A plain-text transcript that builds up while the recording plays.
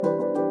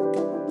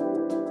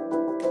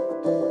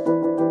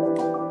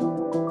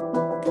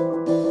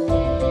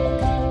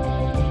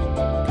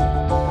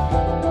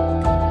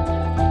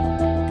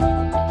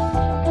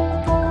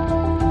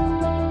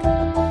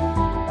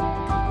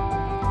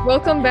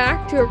Welcome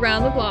back to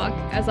Around the Block.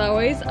 As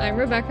always, I'm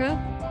Rebecca.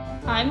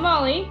 I'm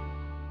Molly.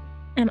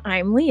 And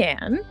I'm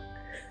Leeanne.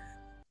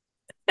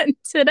 And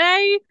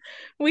today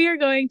we are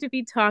going to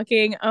be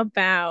talking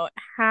about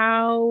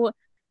how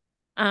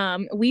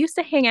we used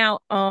to hang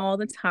out all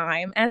the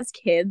time as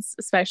kids,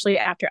 especially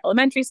after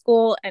elementary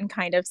school, and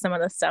kind of some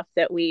of the stuff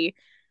that we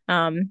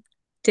um,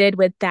 did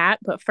with that.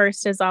 But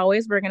first, as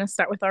always, we're going to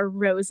start with our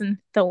rose and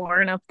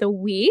thorn of the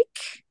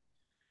week.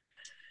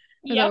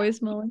 As Yep,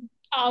 always, Molly.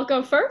 I'll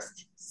go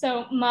first.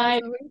 So As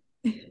my,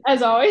 always.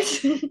 as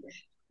always,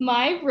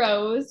 my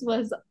rose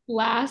was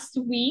last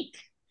week.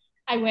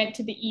 I went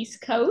to the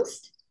East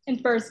Coast and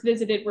first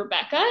visited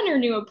Rebecca in her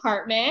new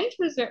apartment. It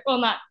was well,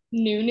 not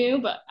new,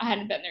 but I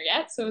hadn't been there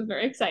yet, so it was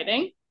very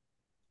exciting.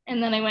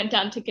 And then I went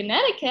down to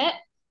Connecticut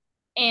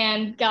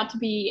and got to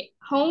be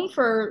home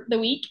for the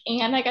week,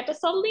 and I got to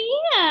saw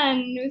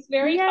Leanne. It was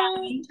very Yay!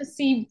 fun to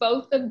see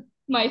both of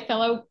my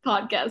fellow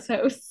podcast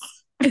hosts.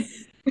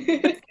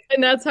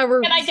 And that's how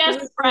we're And I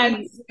guess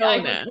friends. I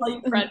known would as. call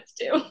you friends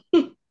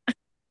too.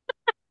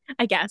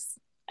 I guess.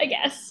 I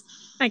guess.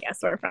 I guess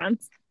we're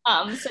friends.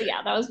 So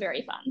yeah, that was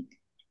very fun.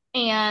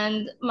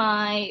 And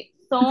my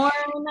thorn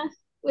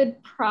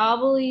would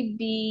probably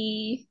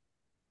be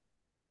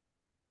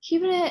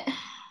keeping it.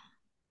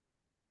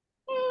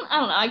 I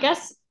don't know. I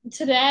guess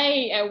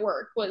today at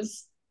work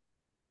was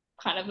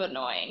kind of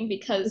annoying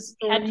because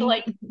we had to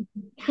Story.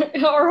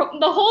 or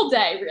the whole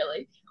day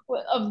really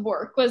of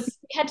work was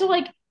we had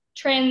to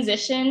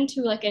transition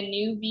to a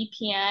new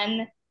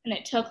VPN, and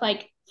it took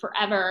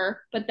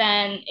forever, but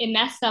then it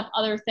messed up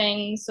other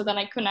things, so then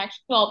I couldn't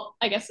actually, well,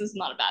 I guess this is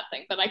not a bad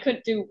thing, but I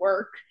couldn't do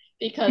work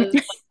because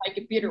my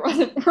computer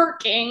wasn't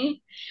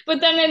working.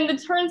 But then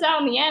it turns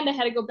out in the end I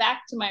had to go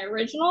back to my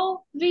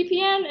original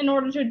VPN in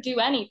order to do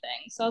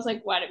anything. So I was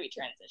like, why did we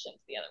transition to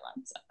the other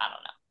one? So I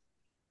don't know.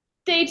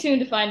 Stay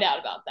tuned to find out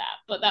about that.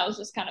 But that was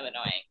just kind of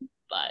annoying.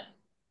 But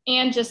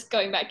and just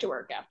going back to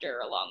work after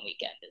a long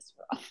weekend is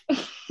rough.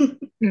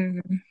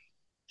 Mm.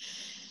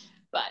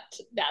 But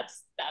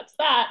that's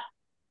that.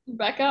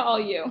 Rebecca, all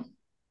you.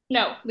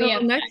 No, So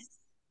Leanne. next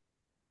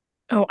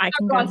Oh, I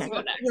can go Wants to next.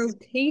 go next.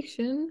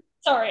 rotation.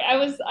 Sorry, I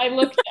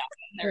looked down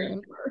and there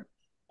you were.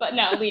 But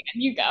no, Leanne,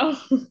 you go.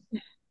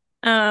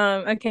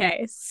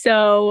 Okay,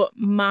 so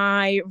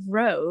my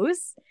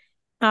rose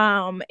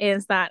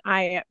is that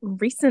I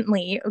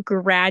recently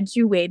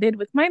graduated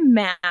with my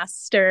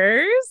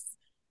master's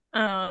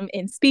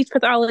in speech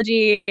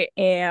pathology,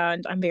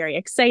 and I'm very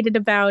excited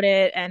about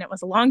it. And it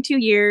was a long 2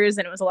 years,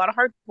 and it was a lot of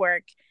hard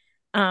work.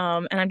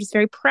 And I'm just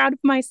very proud of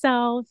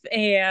myself.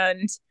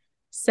 And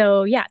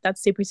so, yeah,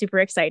 that's super, super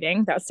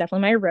exciting. That was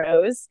definitely my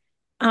rose.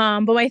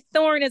 But my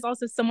thorn is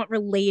also somewhat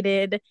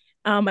related.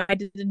 I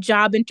did a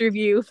job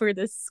interview for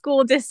the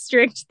school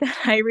district that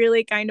I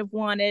really kind of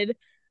wanted,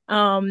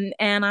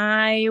 and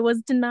I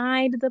was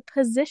denied the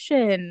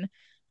position.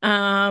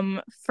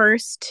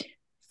 First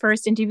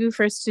interview,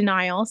 first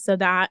denial. So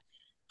that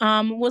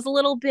was a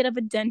little bit of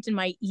a dent in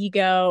my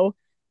ego.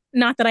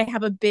 Not that I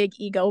have a big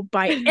ego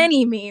by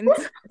any means,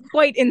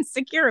 quite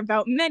insecure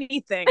about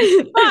many things,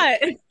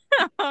 but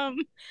um,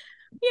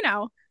 you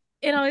know,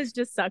 it always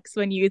just sucks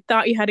when you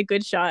thought you had a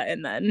good shot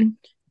and then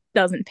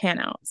doesn't pan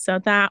out. So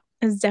that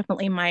is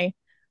definitely my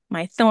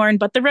thorn,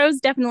 but the rose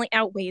definitely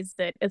outweighs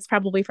it. It's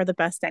probably for the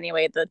best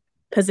anyway. The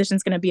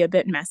position's going to be a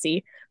bit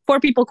messy. 4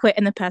 people quit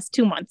in the past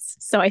 2 months,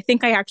 so I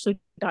think I actually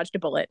dodged a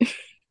bullet.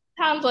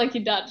 Sounds like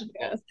you dodged a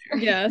Yes. bullet there.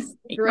 Yes.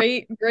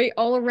 Great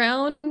all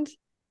around.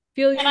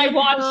 Feel And you I at the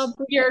watched job.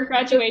 your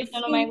graduation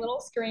on my little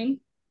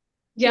screen.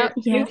 Yeah,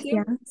 Yes, thank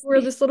you yes,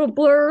 for this little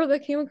blur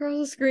that came across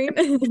the screen.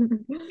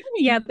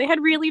 yeah. They had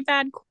really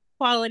bad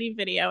quality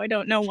video. I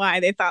don't know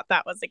why they thought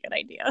that was a good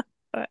idea,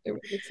 but It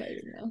was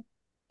exciting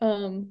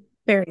though.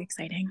 very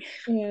exciting.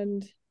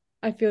 And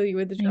I feel you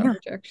with the I job know.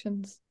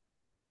 rejections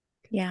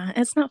Yeah,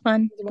 it's not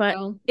fun, as but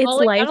well. it's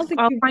Molly, I life. don't think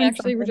I'll you can find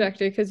actually something.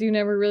 reject it because you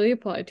never really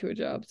applied to a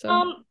job. So,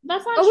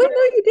 That's not oh true.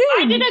 wait, no, I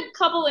you did did. a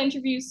couple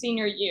interviews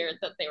senior year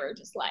that they were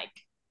just like,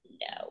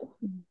 no.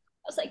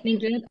 I was like, You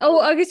thank did. you. Oh,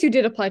 I guess you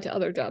did apply to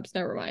other jobs.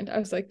 Never mind. I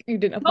was like, you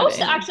didn't apply to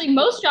Most any. actually,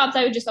 most jobs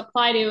I would just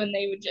apply to and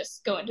they would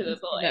just go into the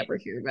void, Never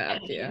hear and back.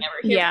 then you Yeah. never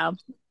hear Yeah, from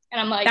them.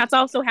 And I'm like, that's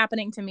also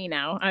happening to me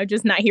now. I'm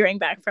just not hearing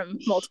back from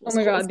multiple Oh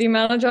my schools. God, the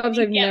amount of jobs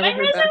I've get never my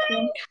heard back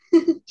from.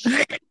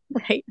 resume.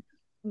 Right.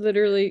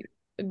 Literally,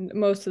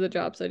 most of the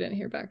jobs I didn't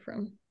hear back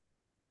from.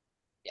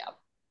 Yeah.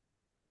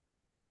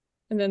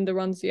 And then the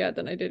ones, yeah,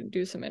 then I did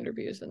do some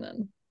interviews,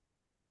 and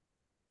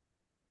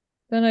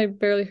then I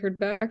barely heard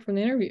back from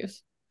the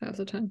interviews half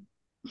the time,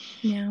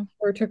 Yeah.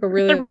 or it took a It's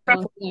really a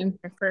rough long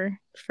time.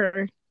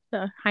 for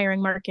the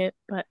hiring market,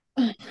 but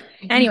Yeah,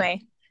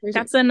 anyway, crazy.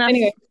 that's enough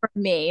Anyway, for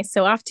me.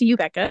 So off to you,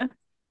 Becca.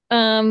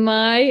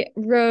 my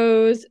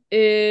rose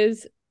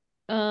is,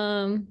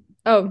 oh,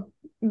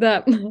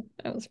 that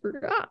I almost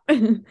forgot.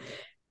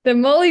 That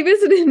Molly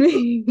visited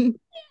me.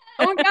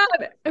 Oh my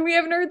God, and we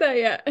haven't heard that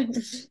yet.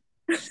 It's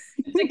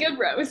a good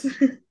rose.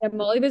 Yeah,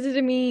 Molly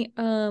visited me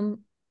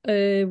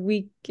a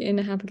week and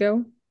a half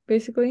ago,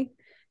 basically.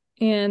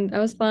 And that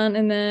was fun.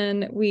 And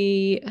then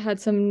we had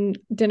some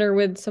dinner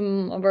with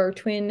some of our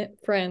twin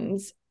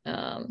friends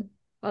on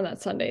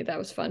that Sunday. That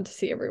was fun to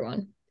see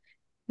everyone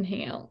and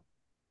hang out.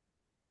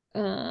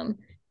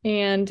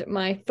 And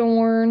my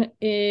thorn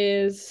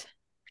is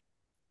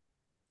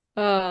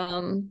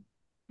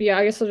yeah,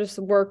 I guess I'll just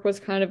work was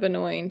kind of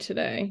annoying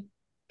today.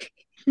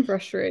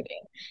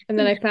 Frustrating. And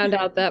then I found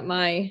out that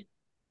my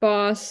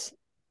boss,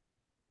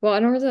 well, I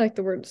don't really like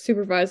the word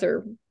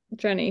supervisor,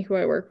 Jenny, who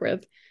I work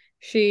with,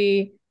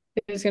 she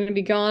is going to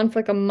be gone for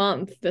like a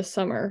month this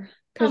summer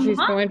because she's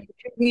going for 2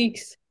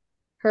 weeks.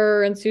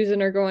 Her and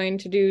Susan are going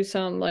to do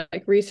some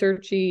like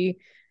researchy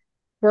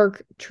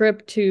work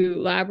trip to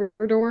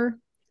Labrador.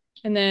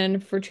 And then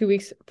for 2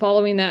 weeks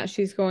following that,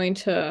 she's going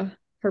to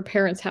her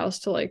parents' house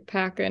to like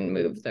pack and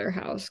move their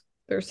house.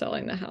 They're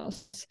selling the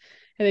house.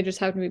 And they just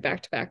happen to be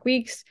back-to-back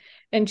weeks.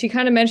 And she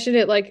kind of mentioned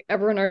it like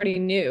everyone already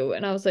knew.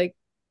 And I was like,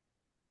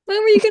 when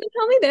were you going to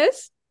tell me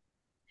this?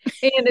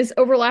 And it's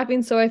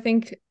overlapping. So I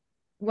think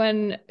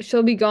when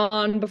she'll be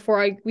gone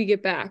before we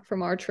get back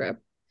from our trip.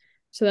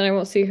 So then I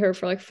won't see her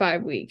for like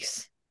 5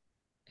 weeks.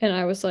 And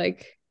I was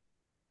like,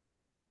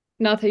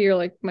 not that you're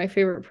like my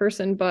favorite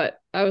person, but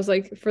I was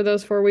like, for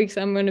those 4 weeks,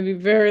 I'm going to be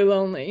very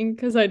lonely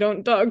because I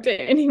don't talk to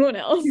anyone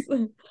else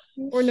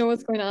or know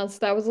what's going on. So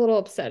that was a little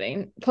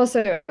upsetting. Plus,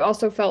 I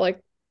also felt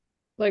like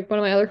one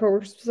of my other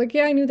coworkers was like,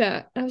 yeah, I knew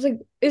that. And I was like,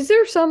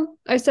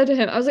 I said to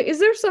him, I was like, is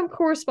there some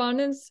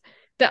correspondence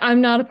that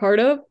I'm not a part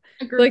of?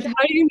 Like,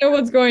 how do you know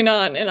what's going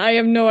on? And I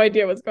have no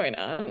idea what's going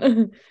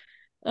on.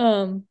 I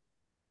was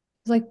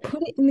like,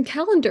 put it in the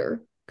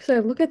calendar because I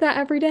look at that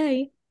every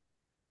day.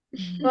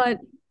 But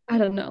I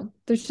don't know.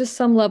 There's just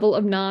some level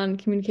of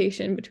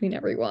non-communication between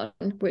everyone,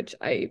 which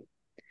I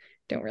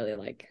don't really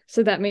like.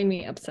 So that made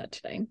me upset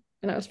today.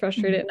 And I was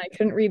frustrated and I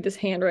couldn't read this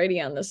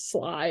handwriting on this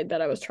slide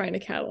that I was trying to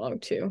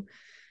catalog to.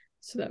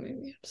 So that made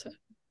me upset.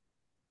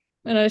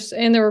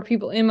 And there were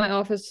people in my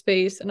office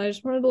space and I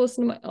just wanted to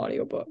listen to my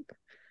audiobook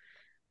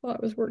while I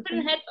was working.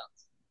 Put in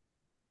headphones.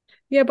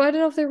 Yeah, but I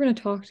didn't know if they were going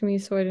to talk to me,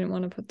 so I didn't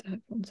want to put the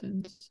headphones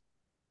in.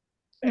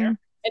 Fair.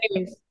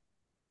 Anyways,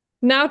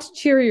 now to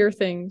cheerier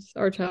things,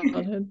 our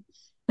childhood.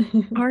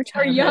 Our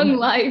young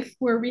life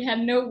where we had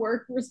no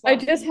work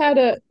responsibility. I just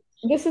had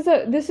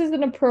this is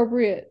an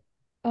appropriate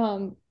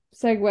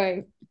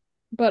segue,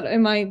 but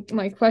in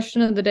my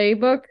question of the day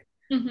book,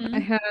 I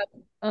had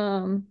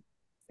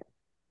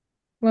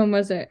when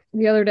was it?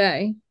 The other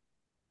day.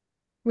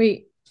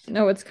 Wait,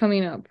 no, it's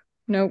coming up.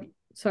 Nope,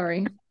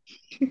 sorry.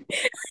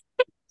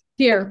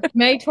 Here,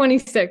 May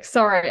 26th.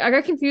 Sorry, I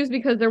got confused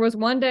because there was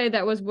one day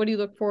that was what do you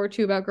look forward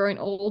to about growing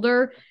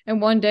older,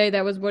 and one day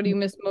that was what do you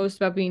miss most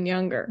about being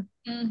younger.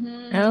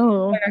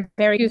 Oh,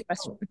 very good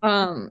question.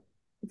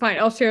 Fine,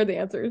 I'll share the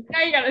answers.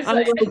 Now you gotta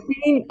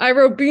say. I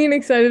wrote being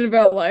excited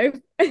about life.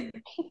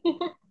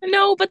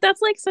 No, but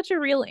that's like such a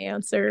real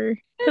answer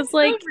because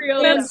like so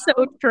real, that's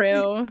so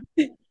true.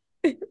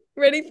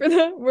 Ready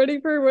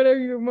for what are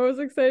you most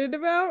excited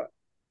about?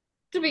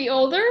 To be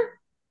older?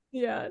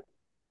 Yeah.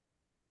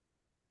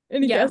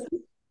 Any guesses?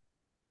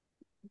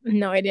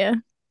 No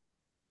idea.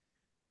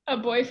 A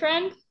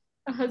boyfriend?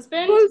 A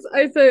husband?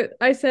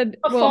 I said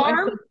a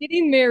farm?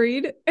 getting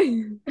married.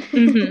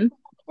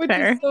 Which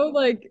Fair. is so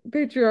like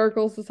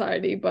patriarchal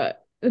society,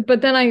 but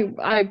then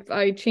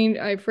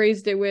I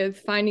phrased it with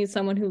finding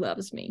someone who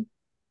loves me.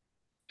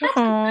 That's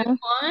a good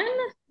one.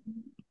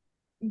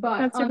 But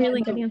that's a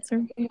really good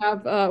answer. You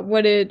have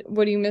what do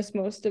you miss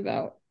most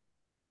about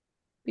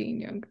being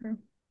younger?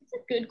 That's a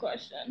good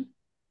question.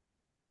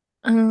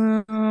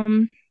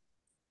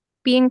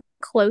 Being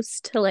close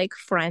to like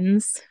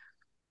friends.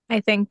 I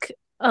think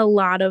a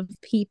lot of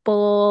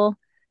people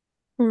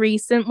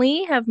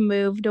recently have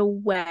moved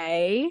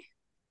away.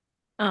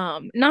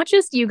 Not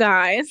just you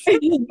guys,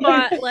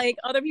 but like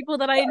other people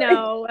that I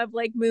know have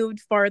like moved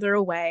farther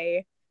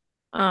away.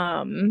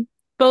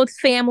 Both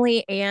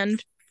family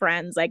and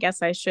friends, I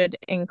guess I should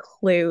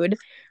include.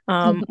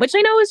 Which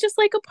I know is just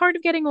like a part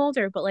of getting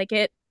older, but like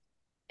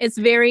it's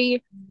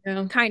very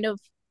kind of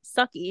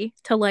sucky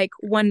to like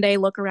one day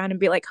look around and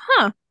be like,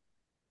 huh,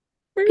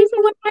 people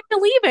are kind of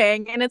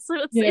leaving, and it's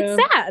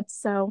sad.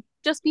 So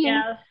just being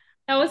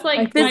that was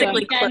like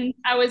physically close.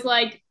 I was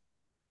like,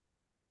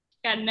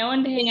 got no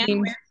one to hang out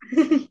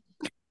with.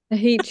 I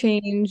hate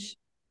change.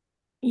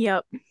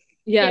 Yep.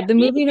 Yeah, the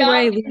moving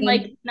away, and,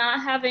 like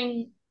not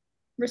having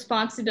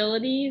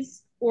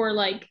responsibilities or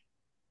like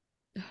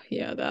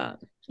that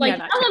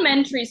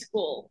elementary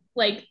school,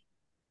 like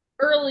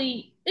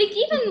early, like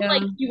even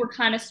like you were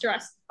kind of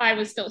stressed. I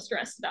was still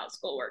stressed about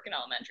schoolwork in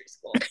elementary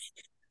school.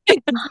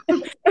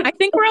 I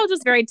think we're all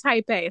just very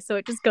type A, so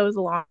it just goes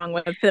along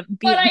with the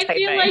being type A. But I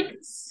feel like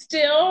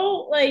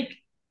still like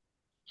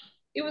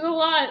it was a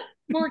lot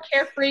more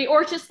carefree,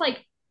 or just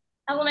like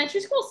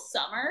elementary school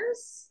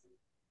summers.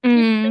 You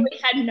really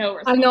had no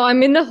response. I know,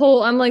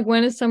 I'm like,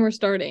 when is summer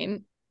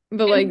starting?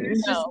 But like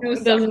no,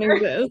 it doesn't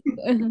exist.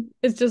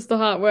 It's just the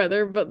hot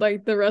weather, but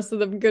like the rest of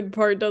the good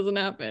part doesn't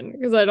happen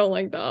because I don't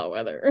like the hot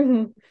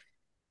weather.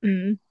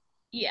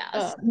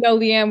 Yes. No,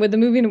 Leeanne, with the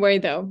moving away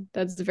though,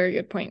 that's a very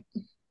good point.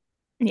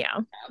 Yeah.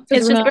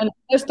 Because It's we're just not,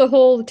 there's the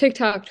whole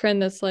TikTok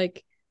trend that's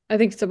like, I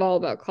think it's all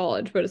about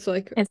college, but it's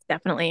like it's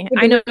definitely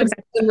with I know the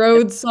exactly.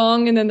 Roads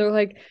song, and then they're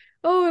like,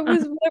 oh, it Uh,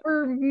 was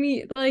whatever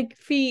me like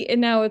feet,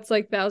 and now it's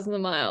like thousands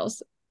of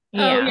miles.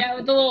 Oh yeah. yeah,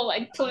 with the little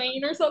like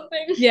plane or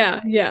something.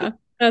 Yeah, yeah.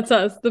 That's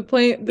us. You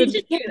The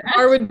should do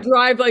car that. would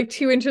drive like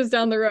 2 inches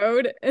down the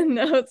road, and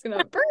now it's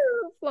gonna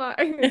fly.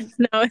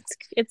 No,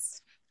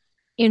 it's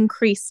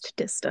increased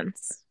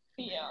distance.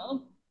 Yeah.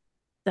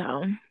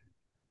 So,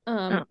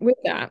 With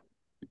that,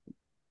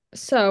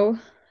 so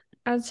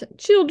as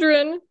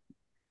children,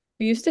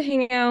 we used to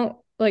hang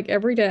out like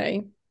every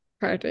day,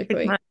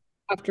 pretty practically much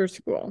after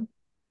school.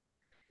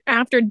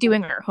 after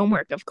doing our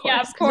homework, of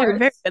Yeah, course, of because we were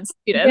very course. good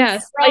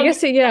Yes, students. We're I all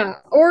guess yeah.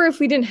 Or if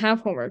we didn't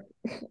have homework.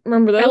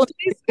 Remember those Elementary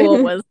days? school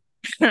was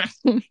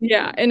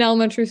Yeah, in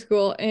elementary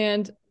school.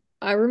 And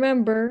I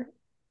remember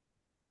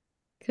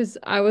because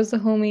I was the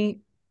homie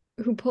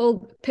who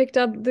picked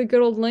up the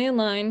good old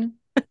landline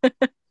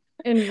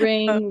and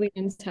rang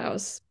Leanne's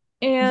house.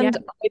 yeah, And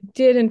I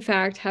did, in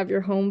fact, have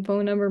your home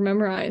phone number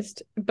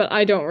memorized, but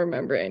I don't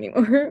remember it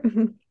anymore.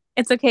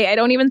 it's okay. I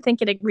don't even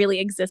think it really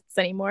exists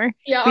anymore.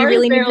 yeah, We ours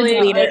really need to barely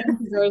delete I it exists. don't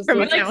think I was from We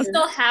my doing like house.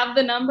 still have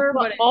the number, But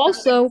but it doesn't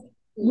also,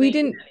 we link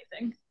didn't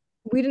anything.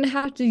 we didn't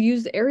have to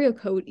use the area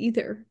code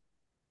either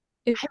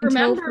I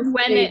until remember fifth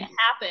when it grade.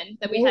 happened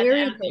that we No had to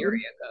area add the code.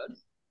 area code.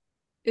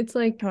 It's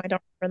like Oh, I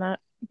don't remember that.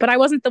 But I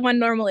wasn't the one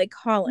normally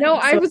no,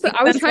 calling, so it makes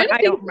I was sense why trying to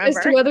I don't think as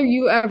to remember. whether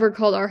you ever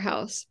called our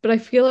house, but I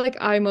feel like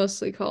I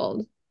mostly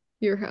called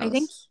your I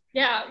think house.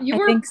 Yeah, you I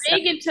were think so.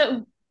 big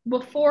into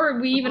before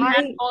we even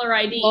had I caller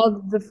ID.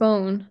 loved the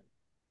phone.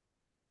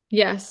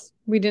 Yes,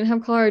 we didn't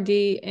have caller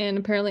ID, and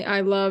apparently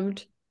I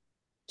loved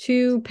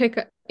to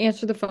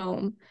answer the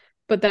phone.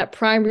 But that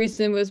prime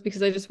reason was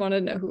because I just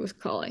wanted to know who was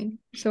calling.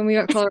 So when we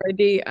got caller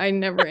ID, I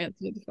never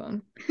answered the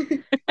phone.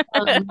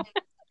 Um,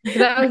 but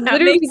that was That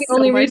literally makes the so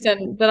only much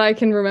reason that I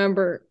can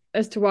remember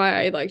as to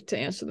why I like to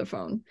answer the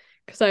phone.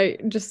 Because I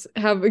just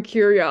have a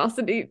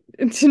curiosity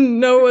to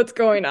know what's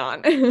going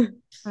on.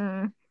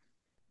 sense.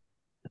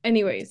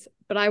 Anyways,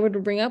 but I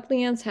would bring up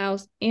Leanne's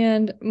house,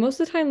 and most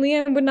of the time,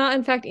 Leanne would not,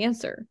 in fact,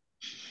 answer.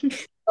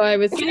 So I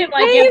would We say, didn't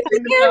 "Hey, like is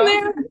answering the Leanne phone.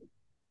 there?"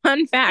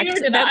 Fun Neither fact,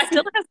 did that I.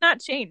 still has not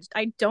changed.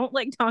 I don't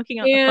like talking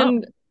on the phone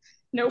And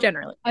Nope.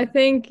 generally. I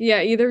think,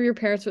 yeah, either of your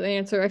parents would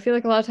answer. I feel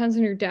like a lot of times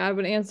when your dad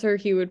would answer,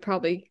 he would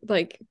probably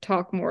like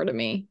talk more to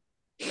me.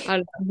 I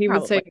don't know. He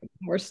would say Probably.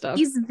 more stuff.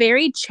 He's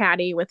very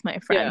chatty with my Yeah.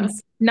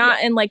 friends. Yeah.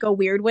 Not in like a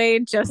weird way,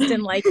 just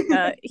in like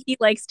he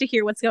likes to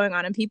hear what's going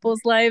on in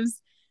people's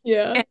lives.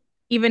 Yeah. And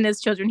even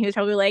as children, he was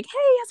probably like,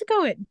 "Hey, how's it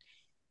going?"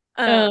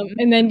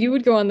 And then you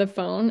would go on the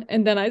phone,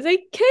 and then I'd say,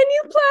 "Can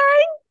you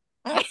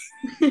play?"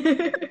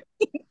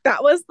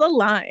 That was the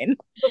line.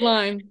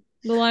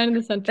 The line in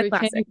the The center, "Can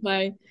classic. you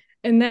play?"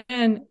 And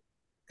then,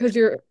 because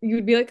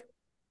you'd be like,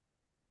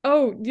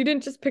 "Oh, you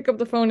didn't just pick up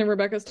the phone and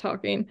Rebecca's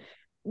talking.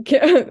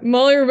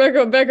 Molly,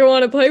 Rebecca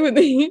want to play with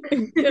me?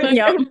 Can I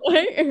Yep. go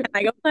play?" Can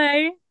I go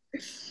play?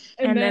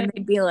 And And then then,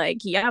 they'd be like,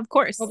 "Yeah, of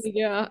course." probably,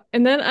 yeah.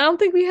 And then I don't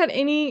think we had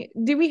any.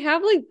 Did we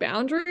have like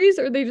boundaries,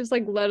 or they just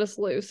like let us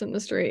loose in the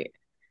street?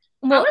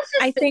 I Well, was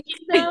I just think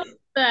thinking though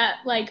that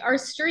like our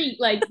street,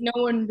 like no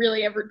one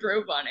really ever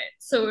drove on it,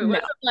 so it no,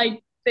 wasn't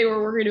like they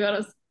were worried about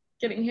us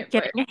getting hit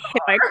by getting a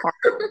hit by a car.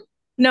 car.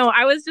 No,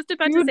 I was just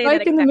about We to would say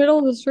that bike in the exact. middle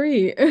of the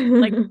street.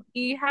 Like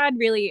we had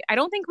really, I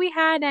don't think we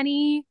had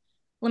any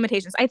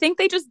limitations. I think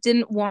they just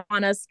didn't want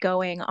us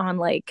going on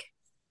like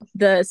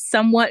the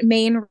somewhat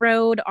main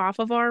road off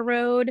of our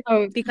road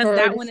Oh, because Carly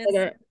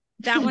said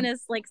that one it.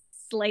 is like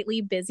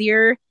slightly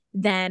busier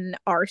than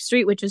our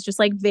street, which is just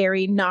like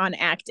very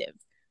non-active.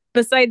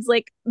 Besides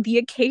like the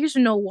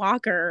occasional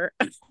walker,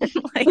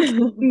 like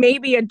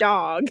maybe a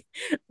dog.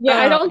 Yeah,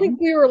 I don't think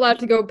we were allowed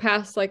to go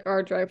past like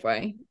our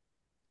driveway.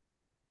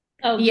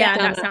 Oh yeah, Yeah,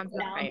 Down that that sounds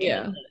about way. right. to the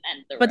Yeah.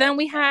 end of the But road. then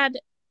we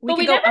But could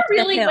we go never up the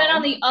really went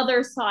on hill the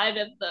other side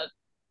of the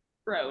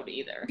road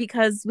either.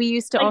 because we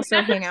used to Like also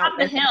at the hang out top of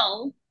with the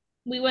hill,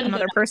 we wouldn't go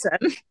another person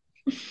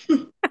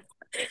down.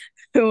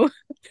 who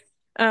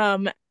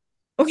um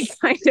we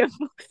kind of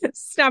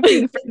stopped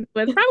being friends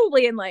with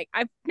probably in like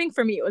I think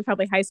for me it was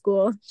probably high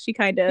school. She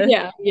kind of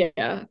Yeah,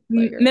 yeah.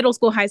 Like, middle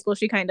school, high school,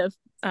 she kind of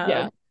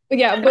yeah. But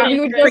yeah, but got we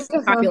would go pretty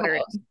to popular.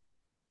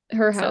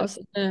 her So house,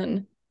 and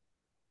then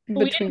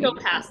But we didn't go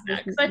between past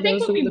that because I think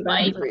those when were the we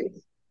bike,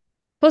 boundaries.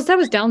 Plus, that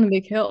was down the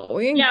big hill.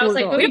 We didn't yeah, I was go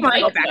like when we we didn't want to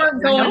bike, go we back up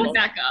weren't the going hill.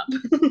 back up.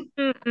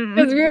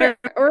 because Mm-mm. we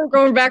were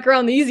going back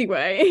around the easy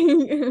way.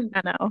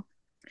 I know.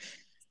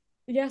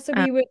 Yeah, so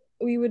Uh,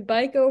 we would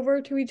bike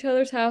over to each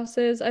other's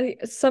houses. I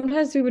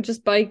sometimes we would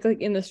just bike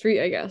like in the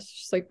street, I guess,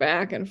 just like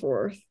back and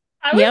forth.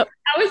 I was yep.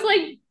 I was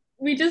like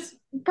we just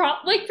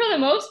like for the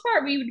most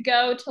part we would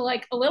go to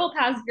like a little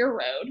past your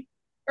road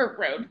or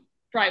road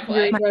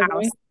Your driveway My driveway.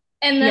 house.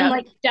 and then Yep.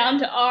 like down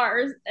to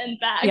ours and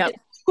back Yep.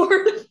 and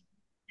forth.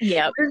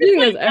 Yep. We're It's doing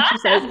like those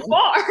not that exercises.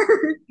 far.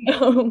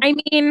 No. I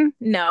mean,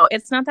 no,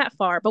 it's not that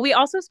far, but we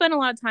also spend a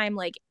lot of time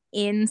like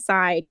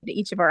inside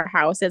each of our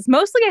houses.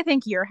 Mostly, I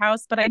think your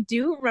house, but I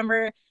do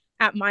remember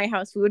at my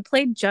house we would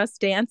play Just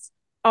Dance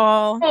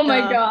all Oh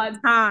my the God.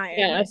 time.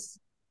 Yes.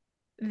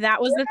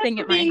 That was the thing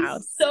at my Being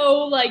house.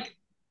 so like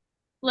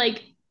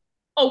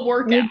a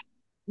workout.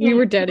 We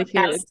were dedicated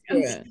Yes. to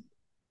it.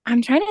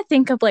 I'm trying to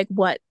think of like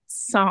what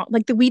song,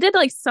 like we did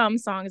like some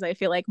songs I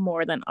feel like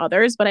more than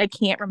others, but I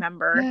can't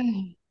remember.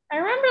 I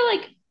remember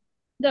like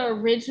the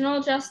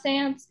original Just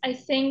Dance. I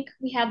think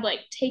we had like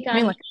Take I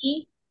mean, on like,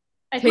 Me.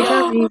 I Take think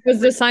on Me was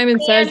the Simon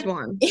Says and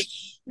one. the Do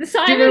you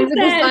Simon remember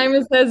the Says.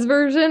 Simon Says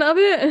version of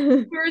it?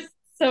 We were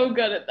so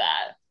good at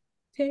that.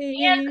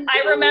 And Take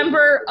I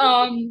remember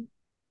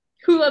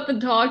Who Let the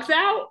Dogs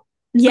Out?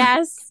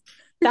 yes,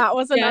 that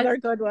was Yes. another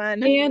good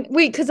one. And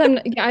wait, because I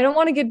don't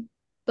want to get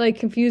like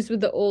confused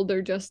with the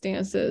older Just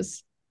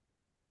Dances.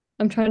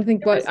 I'm trying to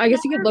think There was what I guess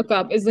you could more. look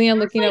up. Is Leanne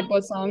looking like, up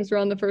what songs were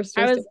on the first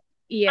I Just was, Dance?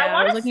 yeah, I I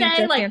want was to looking at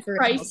say Just like Dance original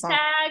Price song.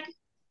 Tag.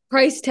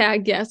 Price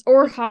Tag, yes,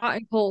 or Hot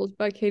and Cold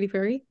by Katy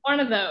Perry. One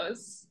of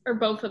those or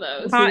both of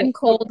those. Hot and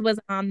Cold was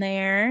on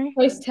there.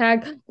 Price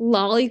Tag,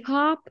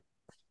 Lollipop,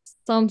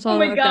 some Oh song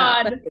my like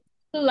that. God.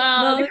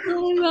 Lollipop.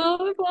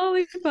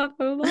 Lollipop,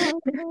 lollipop.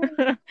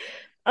 Then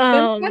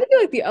um, how do you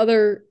like the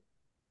other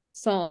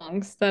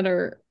songs that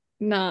are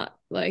not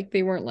like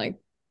they weren't like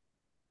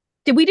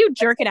did we do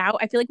Jerk It Out?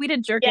 I feel like we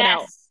did Jerk It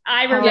Out. Yes,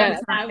 I all remember yes,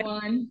 the that time.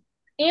 one.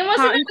 And wasn't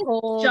Hot it and like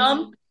Cold.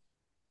 Jump?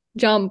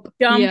 Jump?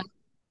 Jump. Yeah.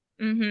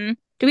 Mm-hmm.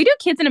 Do we do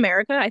Kids in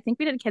America? I think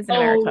we did Kids in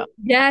America. Oh,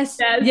 Yes,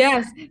 yes.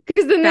 yes.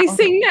 Because then That they one.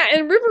 sing that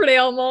in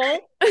Riverdale Mall.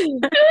 Just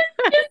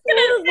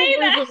gonna say Version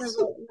that.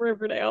 of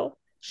Riverdale.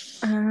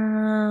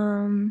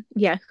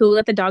 Yeah, Who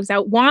Let the Dogs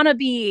Out?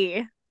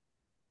 Wannabe.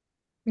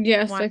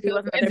 Yes, I Wannabe feel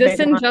was is another this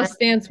big in one. Just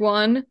Dance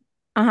 1?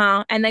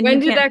 Uh-huh. And then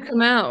When You did Can't. that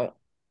come out?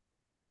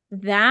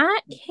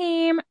 That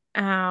came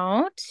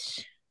out.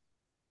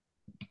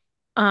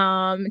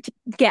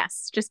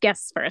 Guess. Just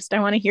guess first. I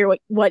want to hear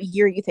what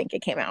year you think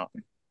it came out.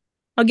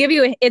 I'll give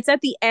you it's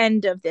at the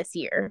end of this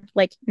year,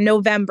 like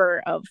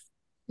November of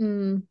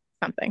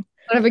something.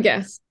 I have a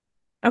guess.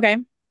 Okay.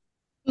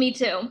 Me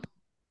too.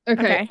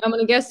 Okay, I'm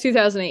gonna guess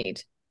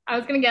 2008. I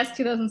was gonna guess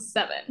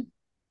 2007.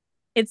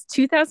 It's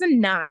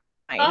 2009.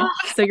 Oh,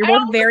 So you're I both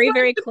almost very,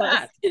 very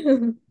went with close.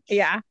 that.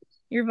 Yeah.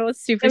 You're both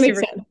super, That makes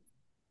super sense.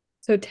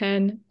 So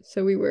 10.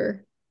 So we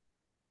were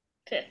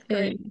Fifth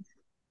grade. in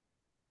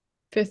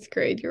fifth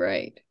grade. You're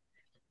right.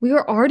 We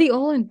were already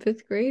all in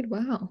fifth grade.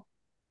 Wow.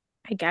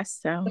 I guess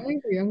so. I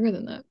think we're younger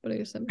than that, but I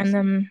guess that makes And sense.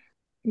 then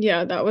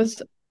Yeah, that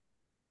was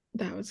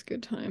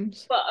good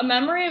times. But a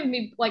memory of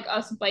me like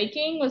us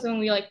biking was when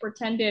we like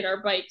pretended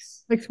our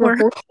bikes Like Or-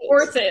 we're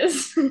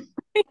horses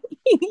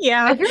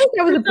yeah. I feel like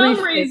that was a for brief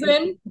some phase.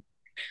 reason.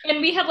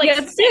 And we had like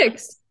Yeah,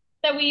 six.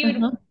 that we would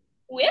Uh-huh.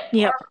 whip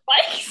Yep. our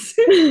bikes.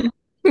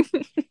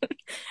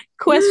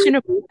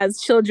 Questionable as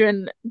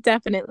children,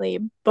 definitely,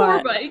 Four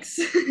but bikes.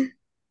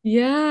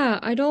 Yeah,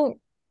 I don't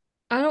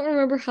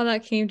remember how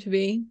that came to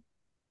be.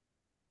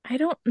 I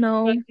don't But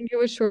know. I think it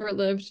was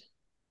short-lived.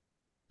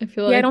 I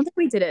feel Yeah, I like don't think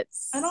we did it.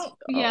 I don't So-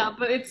 yeah,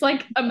 but it's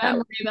like a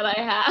memory that I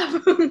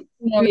have.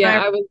 no,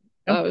 yeah,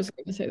 I- I was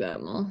gonna say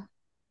that, Mom.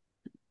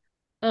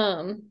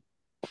 Um,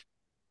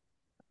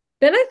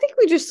 then I think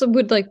we just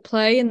would like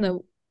play in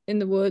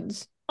the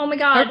woods. Oh my I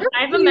God, remember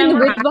I have a being in the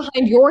memory. woods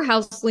behind your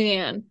house,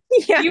 Leanne.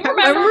 Yeah, You I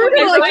remember remember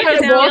when we like tried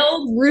trying to to walk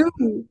build?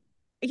 through.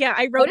 yeah,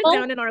 I wrote it Oh.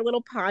 down in our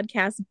little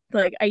podcast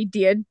like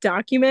idea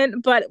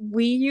document, but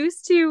we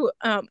used to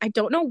I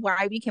don't know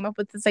why we came up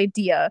with this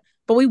idea,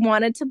 but we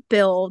wanted to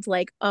build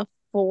like a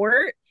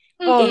fort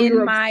Oh, we in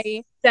were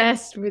my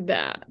obsessed with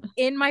that.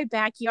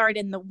 backyard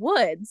in the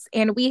woods,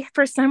 and we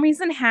for some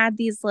reason had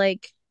these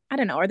like I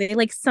don't know, are they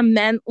like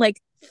cement, like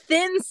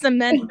thin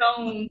cement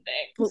Stone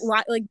things.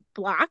 like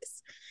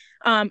blocks?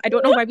 I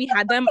don't know why we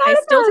had them. I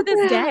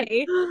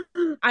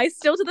I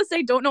still to this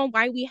day don't know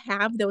why we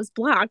have those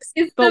blocks,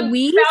 Is but the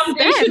we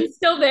foundation spent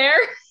still there?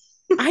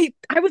 I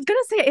was gonna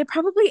say it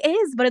probably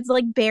is, but it's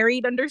like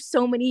buried under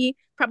so many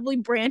probably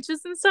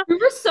branches and stuff. We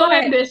were so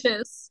But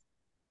ambitious.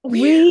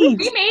 Wait,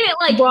 We made it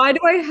like why do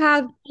I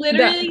have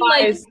literally that,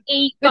 like guys? 8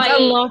 It's by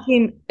 8.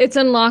 unlocking. It's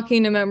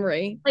unlocking a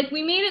memory. Like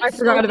we made it I so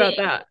forgot about big.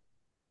 that.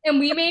 And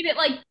we made it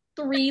like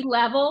 3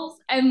 levels,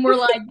 and we're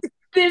like,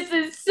 this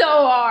is so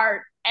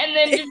hard. And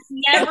then just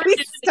never we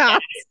did it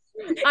stopped.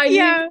 I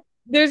Yeah. think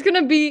there's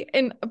gonna be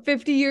in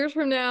 50 years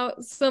from now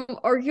some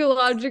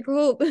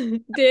archaeological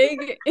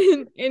dig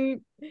in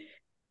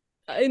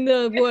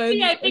the again.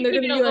 woods, I and think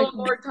they're we gonna need a be like, little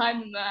more time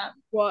than that.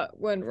 "What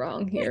went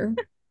wrong here?"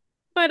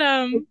 But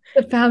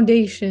The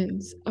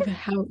foundations of a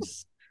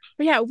house.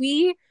 yeah,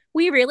 we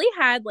really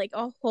had like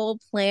a whole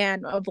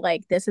plan of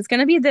like this is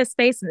gonna be this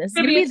space and this is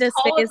gonna be As this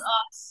tall as space.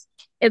 us.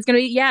 It's gonna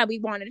be we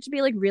wanted it to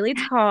be like really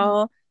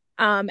tall.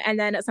 And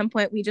then at some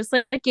point we just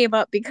like gave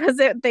up because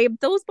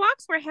those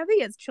blocks were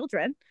heavy as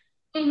children.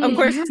 Of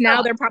course, Yeah.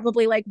 now they're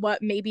probably like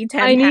what, maybe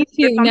 10 I need pounds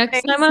or to next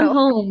something. time I'm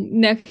home.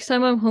 Next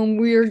time I'm home,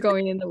 we are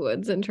going in the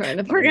woods and trying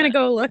to We're find gonna that.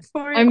 go look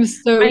for it. I'm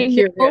so I know,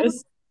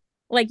 curious.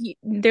 like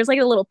there's like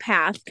a little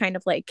path kind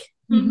of like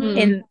Mhm.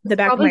 in the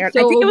back of my Probably yard. I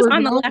still think it was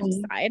on the left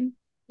overgrown. side.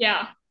 Yeah.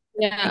 I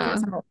think it Yeah.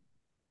 was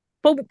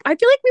but I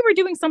feel like we were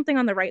doing something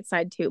on the right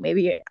side too.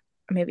 Maybe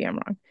I'm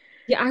wrong.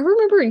 Yeah, I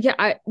remember.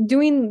 Yeah,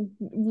 doing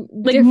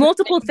Like different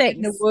multiple things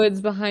in the things.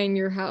 woods behind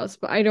your house,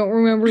 but I don't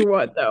remember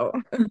what though.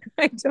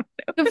 I don't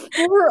The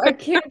fort. I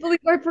can't believe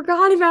I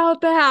forgot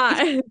about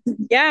that. know.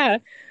 Yeah.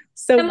 It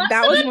So must that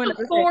have was been one of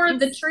the before the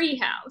things. tree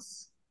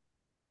house.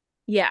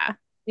 Yeah.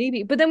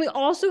 Maybe, but then we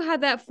also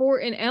had that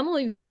fort in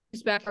Emily's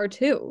backyard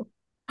too.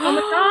 Oh my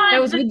That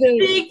God, was the with the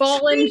big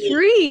fallen tree.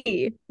 tree.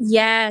 We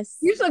Yes.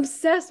 were just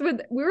obsessed with.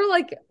 We were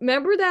like,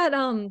 remember that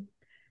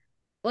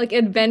like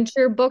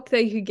adventure book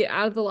that you could get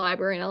out of the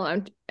library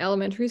in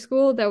elementary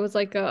school? That was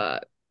like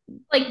a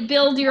Like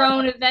build your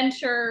own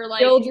adventure. Like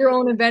build your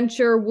own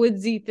adventure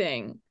woodsy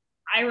thing.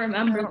 I I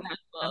remember don't that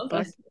remember that book. book.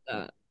 Obsessed with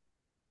that.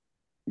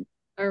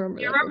 I remember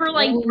I that book. remember I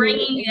like only knew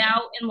bringing it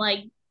out and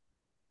like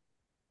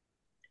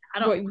I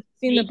don't what you've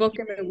seen the book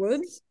making in the things.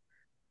 woods?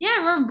 Yeah, I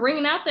remember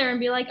bringing it out there and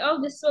be like, oh,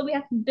 this is what we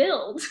have to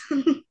build.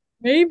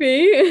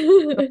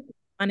 Maybe.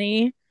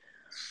 Funny.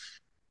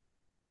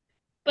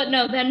 But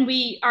no, then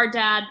our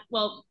dad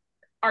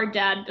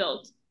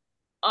built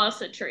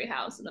us a tree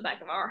house in the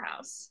back of our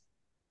house.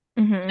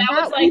 Hmm. That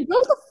was That we like,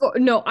 built a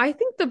fort. No, I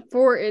think the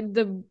fort,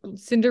 the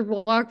cinder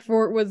block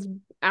fort, was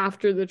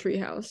after the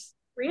treehouse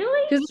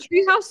really? because the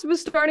treehouse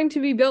was starting to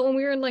be built when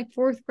we were in like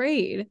fourth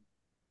grade.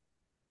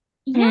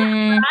 Yeah, but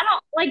Mm. I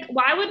don't like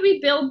why would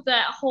we build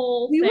that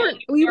whole We thing weren't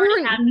if we we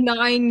already weren't had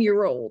 9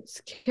 year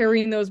olds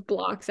carrying those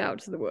blocks out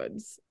to the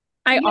woods.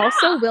 I yeah.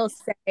 also will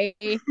say,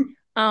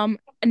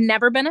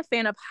 never been a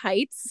fan of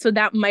heights, so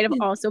that might have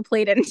also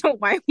played into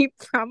why we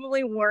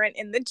probably weren't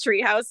in the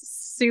treehouse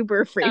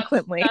super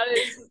frequently. That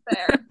is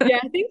fair. Yeah,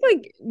 I think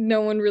like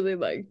no one really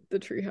liked the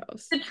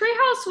treehouse. The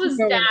treehouse was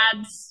No one else.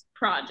 dad's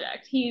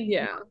project. He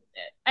Yeah. loved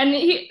it. And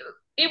he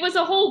it was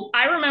a whole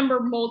I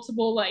remember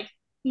multiple like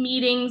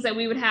meetings that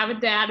we would have with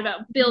dad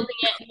about building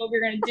it and what we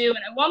were gonna do. And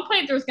at one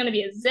point there was gonna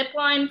be a zip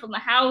line from the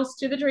house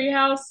to the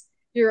treehouse.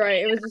 You're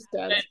right. It was just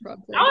dad's That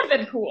project. would have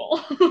been cool.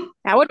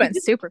 That would He have been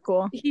just super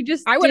cool. he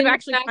just I would have didn't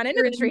actually gone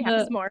into factor the in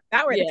treehouse the more if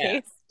that were the yeah.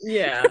 case.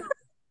 Yeah.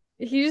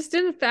 He just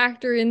didn't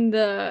factor in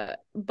the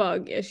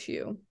bug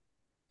issue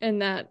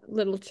and that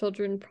little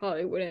children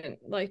probably wouldn't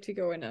like to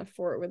go in a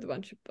fort with a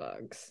bunch of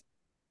bugs.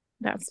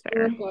 That's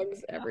There fair. were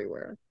bugs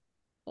everywhere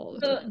all the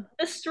the time.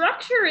 the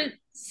structure is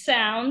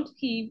sound.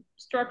 He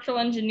structural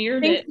I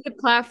engineered think it. the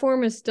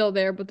platform is still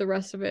there, but the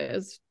rest of it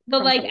is The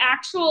like crumpled.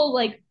 actual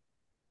like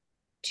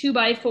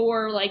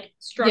 2x4 like Yeah,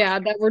 structure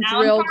that were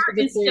sound drilled to part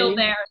the is still tree.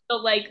 there. The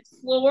like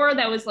floor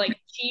that was like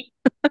cheap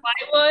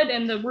plywood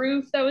and the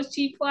roof that was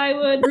cheap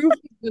plywood Roof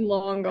has been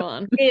long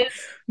gone.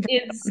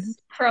 is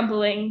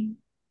crumbling,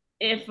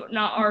 if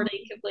not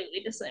already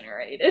completely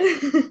disintegrated.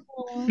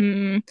 Aw,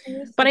 Mm. I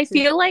miss But the I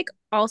tree. feel like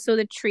also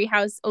the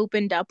treehouse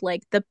opened up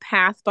like the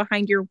path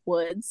behind your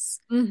woods,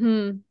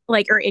 Mm-hmm.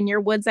 like or in your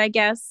woods, I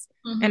guess.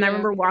 And I Mhm. Yeah.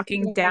 remember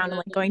walking down and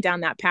like going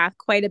down that path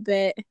quite a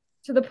bit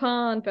To the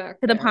pond back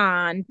to the there.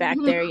 pond back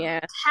Mhm. there. Yeah,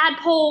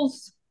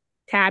 Tadpoles.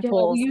 Yeah, we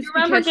tadpoles, used I to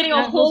remember catch getting a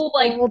tadpoles whole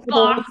like all the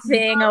box. time.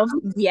 thing of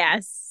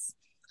yes.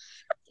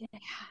 Yeah.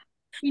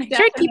 We I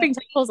tried keeping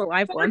definitely tadpoles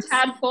alive were once.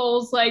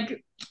 tadpoles.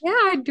 Like Yeah,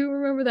 I do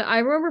remember that. I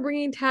remember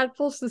bringing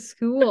tadpoles to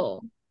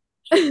school.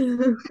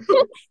 In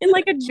In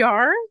like a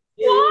jar,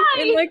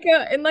 why like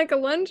a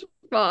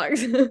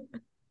lunchbox.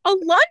 a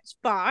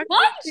lunchbox.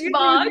 Because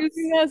I was lunchbox?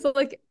 using that as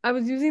like I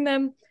was using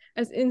them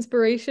as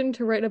inspiration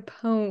to write a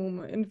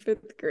poem in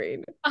fifth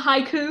grade. A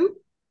haiku?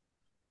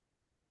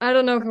 I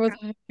don't know if it was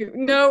haiku.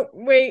 No,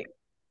 wait.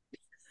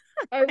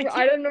 I I can't.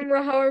 don't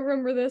remember how I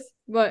remember this,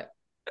 but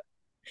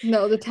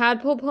no, the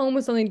tadpole poem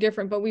was something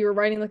different, but we were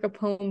writing like a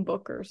poem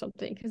book or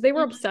something because they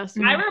were obsessed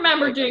with I Mm.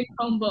 remember like doing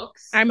poem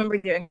books. I remember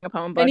doing a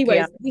poem book. Yeah.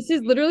 anyways, this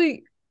is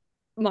literally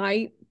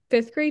my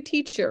fifth grade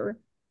teacher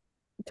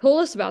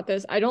told us about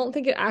this. I don't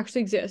think it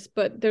actually exists,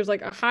 but there's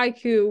like a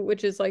haiku,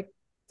 which is like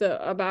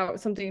the about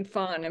something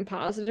fun and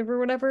positive or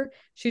whatever.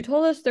 She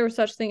told us there was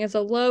such thing as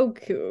a low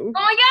coup, Oh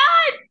my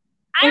god!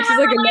 I which is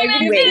like remember a learning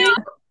negative that Wait. thing.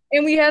 too.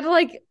 And we had to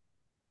like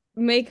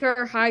make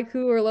our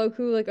haiku or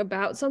loku like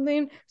about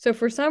something. So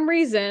for some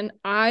reason,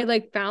 I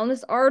like found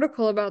this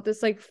article about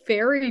this like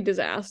ferry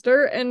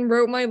disaster and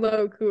wrote my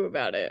loku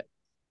about it.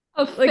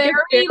 A Like a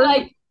fairy,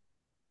 ferry,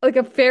 like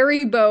a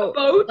ferry a boat,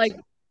 boat.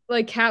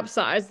 like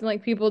capsized and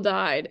like people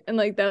died, and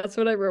like that's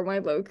what I wrote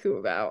my loku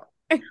about.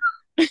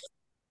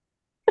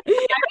 I'm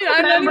not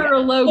even, Remember a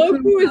low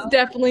loku is kumo.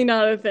 definitely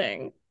not a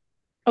thing.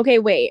 Okay,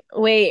 wait.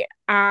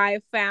 I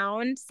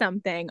found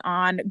something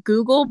on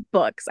Google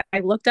Books. I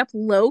looked up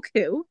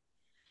Loku,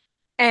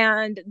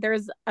 and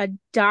there's a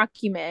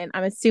document,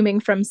 I'm assuming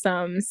from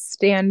some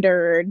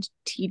standard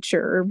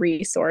teacher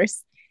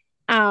resource.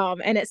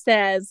 And it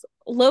says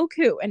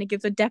Loku, and it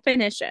gives a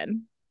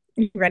definition.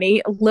 You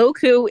ready?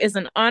 Loku is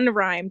an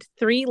unrhymed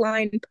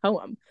 3-line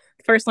poem.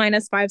 The first line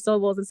is 5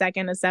 syllables, the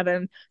second is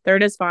 7,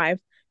 third is 5.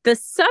 The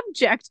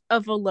subject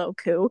of a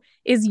loku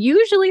is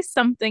usually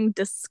something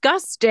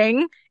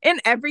disgusting in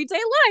everyday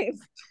life.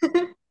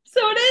 So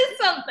it is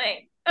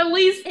something. At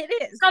least It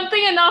is.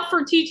 something enough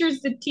for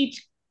teachers to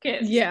teach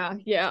kids. Yeah,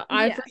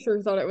 I Yeah. for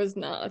sure thought it was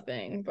not a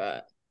thing,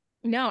 but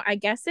No, I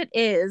guess it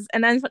is.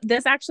 And then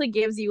this actually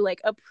gives you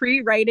like a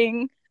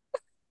pre-writing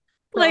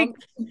like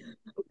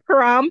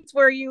prompt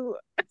where you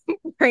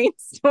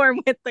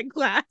brainstorm with the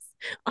class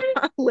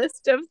a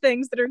list of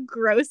things that are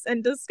gross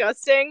and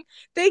disgusting.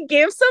 They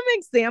gave some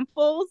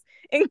examples,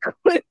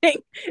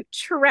 including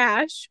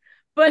trash,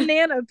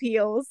 banana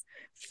peels,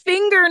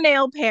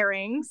 fingernail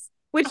pairings,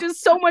 which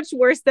is so much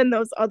worse than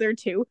those other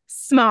two,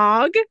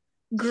 smog,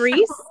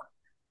 grease,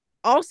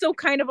 also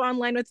kind of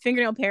online with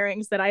fingernail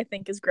pairings that I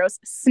think is gross,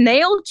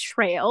 snail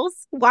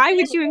trails. Why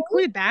would you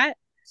include that?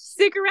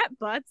 Cigarette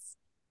butts.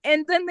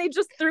 And then they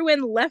just threw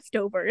in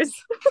leftovers.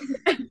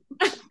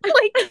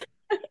 Like,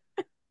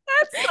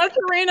 that's such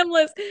a random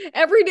list.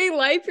 Everyday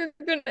life, you're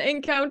going to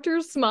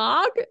encounter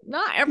smog.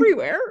 Not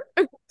everywhere.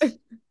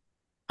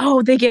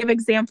 Oh, they gave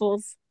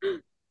examples.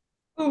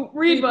 Oh,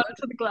 read one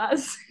to the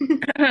class.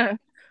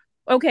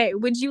 Okay,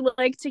 would you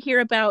like to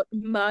hear about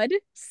mud,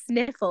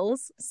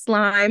 sniffles,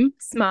 slime,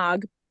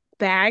 smog,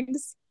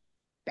 bags,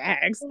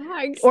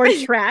 or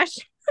trash?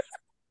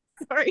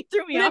 Sorry,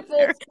 threw me off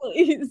there.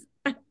 Please.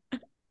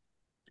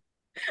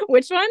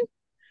 Which one?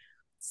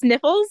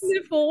 Sniffles?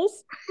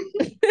 Sniffles.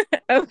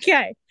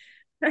 Okay.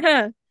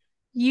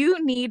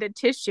 You need a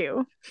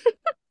tissue.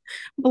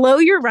 Blow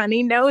your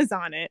runny nose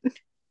on it.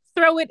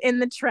 Throw it in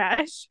the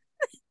trash.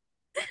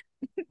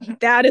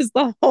 That is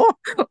the whole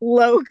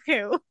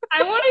low-coup.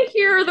 I want to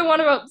hear the one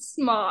about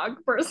smog,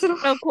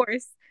 personally. Of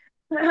course.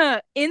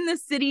 In the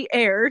city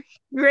air,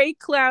 gray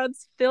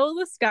clouds fill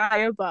the sky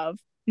above.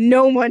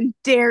 No one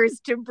dares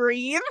to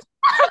breathe.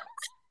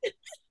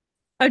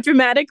 A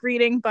dramatic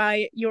reading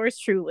by yours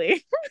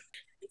truly.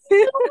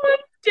 No one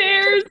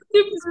dares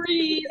to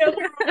breathe.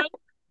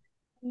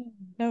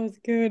 That was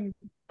good.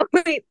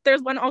 Wait,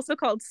 there's one also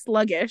called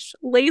sluggish.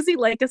 Lazy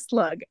like a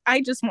slug.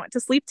 I just want to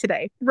sleep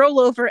today. Roll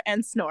over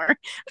and snore.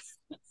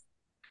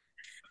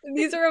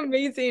 These are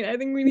amazing. I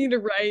think we need to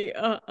write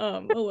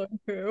a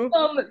logo.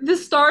 The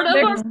start of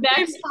our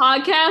next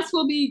podcast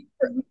will be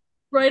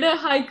write a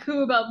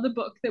haiku about the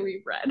book that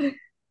we've read.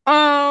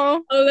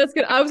 Oh, that's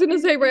good. I was gonna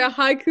say write a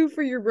haiku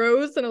for your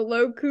rose and a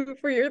low-coup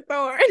for your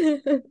thorn.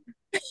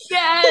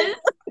 Yes,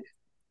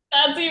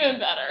 that's even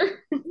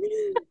better.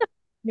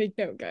 Make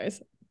note,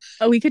 guys.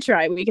 Oh, we could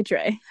try.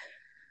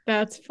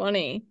 That's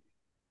funny.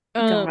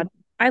 God,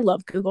 I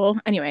love Google.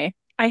 Anyway,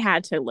 I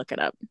had to look it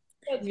up.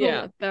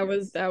 Yeah, that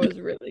was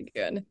really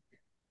good.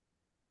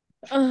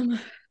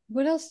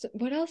 What else did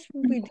we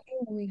do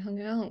when we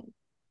hung out?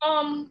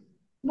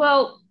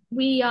 Well,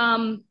 we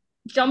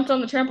jumped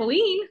on the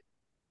trampoline.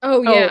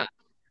 Oh yeah.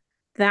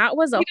 That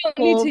was a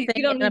whole thing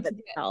in and of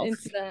itself.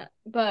 Into that,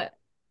 but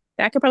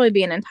that could probably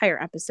be an entire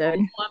episode.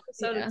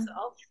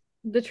 Itself.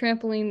 The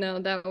trampoline though,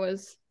 that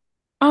was.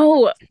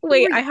 Oh,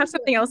 wait, I have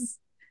something else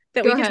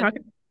that we could talk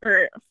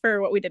for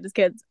what we did as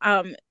kids.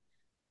 Not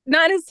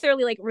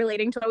necessarily like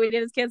relating to what we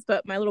did as kids,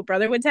 but my little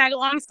brother would tag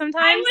along sometimes.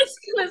 I was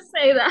gonna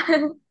say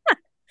that.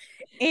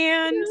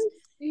 And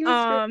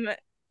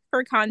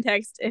for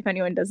context, if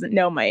anyone doesn't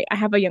know, I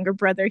have a younger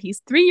brother.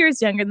 He's 3 years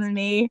younger than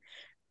me.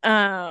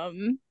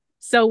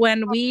 So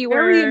when we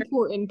were very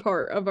important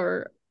part of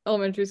our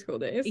elementary school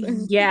days.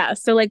 Yeah.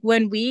 So like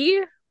when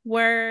we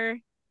were,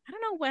 I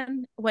don't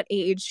know what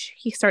age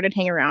he started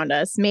hanging around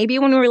us. Maybe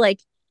when we were like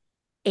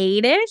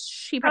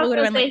 8-ish. He probably would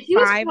have been like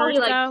 5 or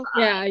so. Like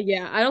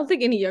yeah. I don't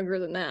think any younger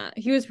than that.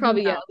 He was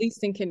probably at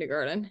least in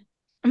kindergarten.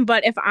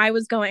 But if I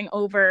was going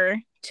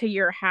over to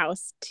your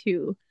house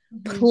to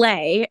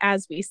play,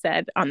 as we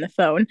said on the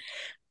phone,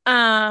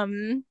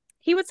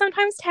 he would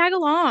sometimes tag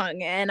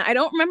along, and I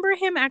don't remember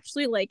him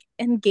actually like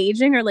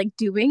engaging or like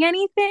doing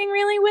anything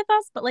really with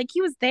us, but like he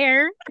was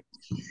there.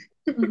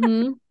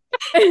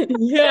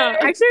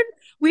 Yeah,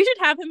 we should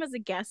have him as a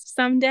guest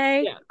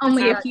someday. Yeah.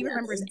 See if he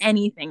remembers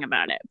anything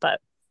about it.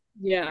 But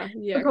yeah.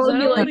 I don't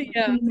really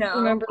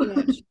remember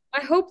much.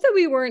 I hope that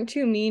we weren't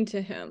too mean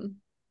to him.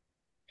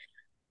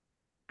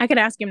 I could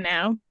ask him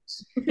now.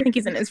 I think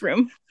he's in his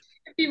room.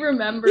 If he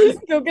remembers.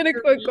 Go get a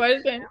quick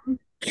question.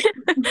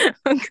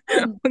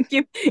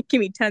 Give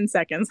me 10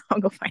 seconds. I'll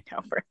go find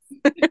out first.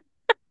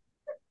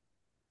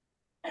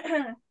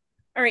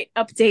 All right,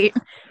 update.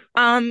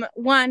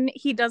 One,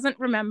 he doesn't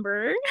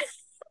remember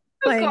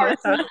playing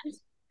with us.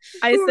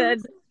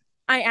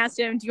 I asked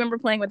him, do you remember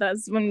playing with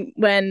us when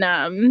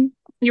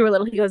you were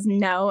little? He goes,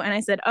 no. And I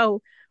said,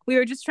 oh, we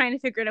were just trying to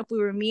figure out if we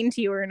were mean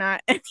to you or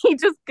not. And he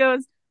just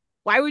goes,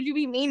 why would you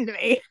be mean to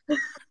me?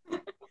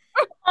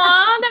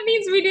 Aw, that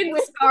means we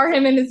didn't scar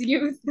him in his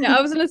youth. Yeah,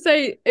 I was gonna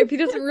say, if he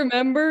doesn't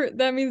remember,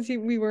 that means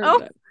we weren't. Oh,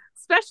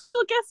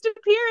 special guest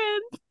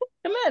appearance.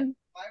 Come in.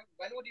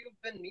 When would you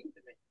have been mean to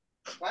me?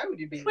 Why would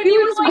you be? When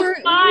you were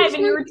like 5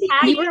 and you were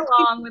tagging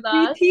along with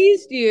us. He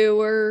teased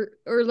you or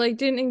like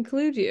didn't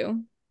include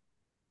you.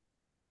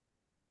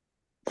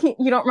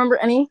 You don't remember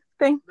anything?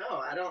 No,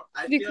 I don't.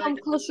 Could you come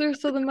closer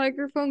so the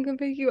microphone can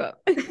pick you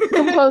up?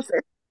 Come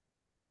closer.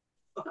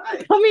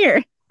 Why? Come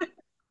here.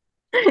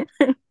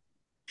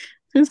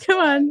 Just come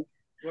on.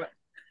 What?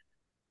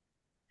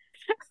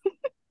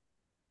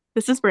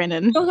 This is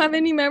Brandon. You don't have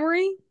any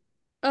memory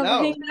of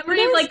No.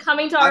 Memory of like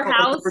coming to our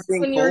house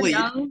when you were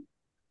young?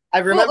 I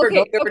remember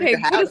going over to okay. your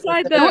Put house aside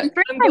instead of that. Don't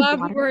drink I'm my glad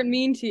we water. weren't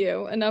mean to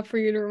you enough for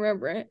you to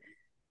remember it.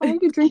 Why are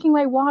you drinking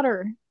my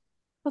water?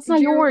 That's not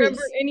Do you remember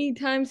yours. any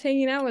times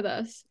hanging out with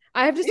us?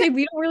 I have to say,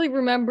 we don't really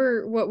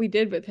remember what we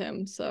did with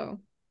him, so.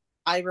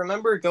 I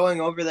remember going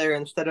over there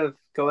instead of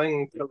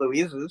going to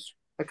Louise's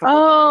a couple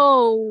times.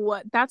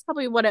 Oh, that's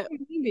probably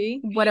Maybe.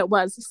 what it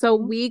was. So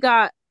we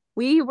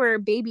were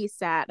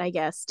babysat, I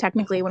guess,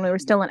 technically when we were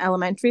still in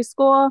elementary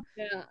school,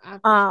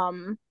 Yeah.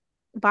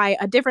 by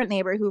a different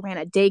neighbor who ran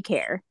a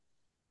daycare.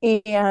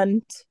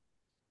 And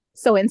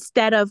so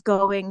instead of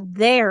going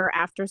there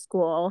after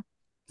school,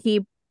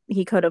 he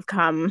he could have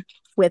come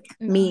with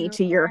me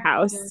to your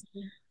house.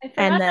 I forgot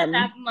And that then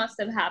that must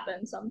have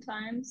happened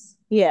sometimes.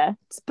 yeah.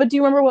 But do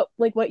you remember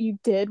what you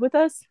did with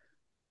us?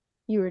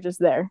 You were just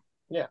there.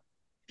 Yeah.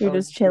 You were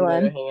just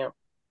chilling. Hang out.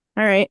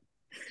 All right.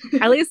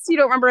 At least you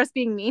don't remember us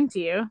being mean to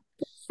you.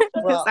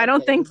 Well, I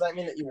don't think. Does that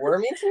mean that you were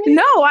mean to me?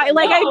 No,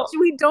 No.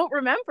 we don't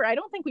remember. I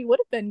don't think we would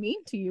have been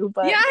mean to you,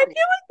 but Yeah, I feel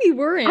like we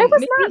weren't. I was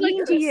Maybe not like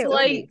mean a to you.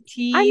 slight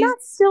tease. I'm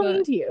not still but-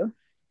 mean to you.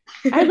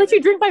 I let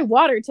you drink my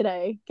water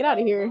today. Get out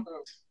of here.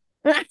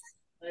 I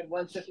had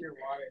one sip of your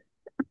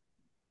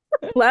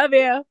water. Love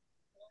you.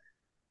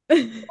 One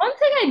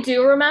thing I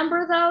do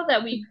remember though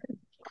that we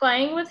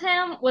playing with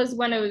him was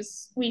when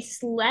we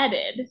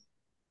sledded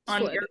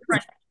on your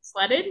friend.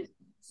 Sledded?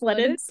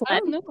 Sled. I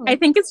don't know. I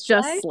think it's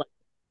just Sled? sled.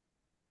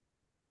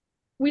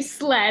 We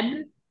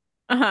sled.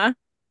 Uh-huh.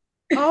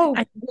 Oh,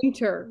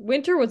 winter.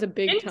 Winter was a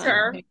big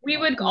Winter. time. We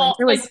would Winter all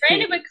was like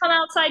Brandon would come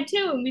outside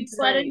too, and we'd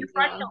sled in Right, your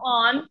front yeah.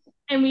 lawn,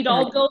 and we'd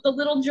all go the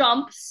little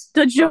jumps.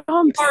 The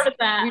jumps. Part of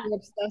that. We were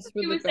obsessed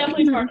with He the was jump.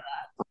 definitely part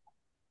of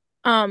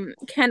that.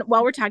 Ken,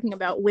 while we're talking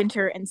about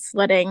winter and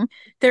sledding,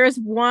 there is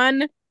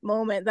one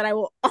moment that I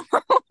will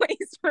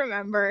always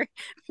remember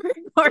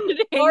recording.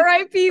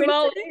 R.I.P. winter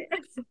Molly.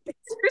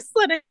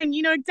 sledding.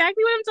 You know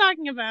exactly what I'm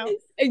talking about.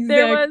 Exactly.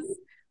 There was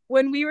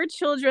when we were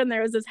children,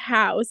 there was this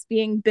house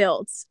being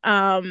built,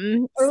 Or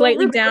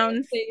slightly over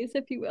down, space,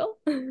 if you will.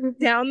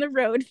 down the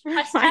road from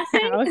my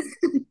Trespassing?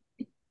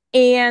 house.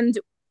 And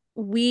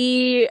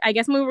I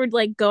guess when we were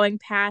like going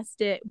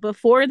past it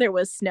before there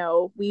was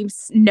snow, we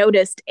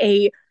noticed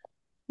a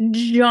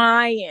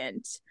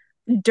giant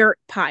dirt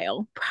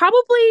pile,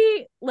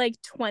 probably like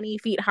 20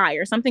 feet high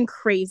or something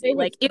crazy.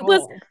 Like it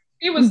was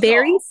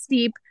very tall.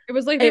 steep. It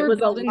was like they It were was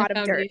a building the lot of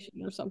dirt.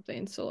 foundation or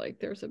something. So like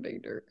there's a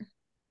big dirt.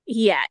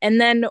 Yeah. And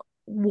then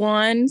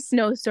one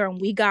snowstorm,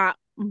 we got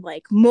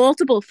like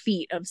multiple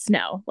feet of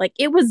snow. Like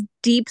it was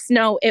deep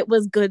snow. It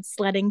was good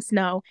sledding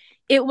snow.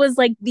 It was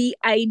like the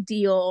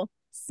ideal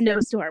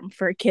snowstorm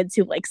for kids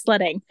who like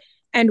sledding.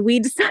 And we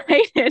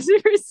decided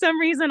for some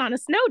reason on a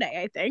snow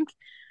day, I think,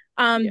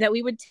 that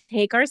we would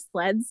take our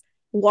sleds,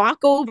 walk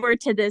over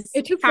to this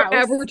It took house.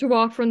 forever to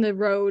walk from the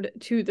road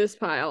to this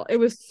pile. It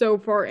was so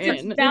far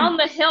in. Down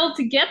the hill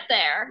to get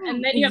there,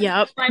 and then you have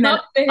Yep. to climb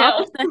up the hill.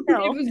 Up the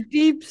hill. It was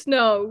deep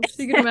snow.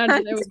 So you can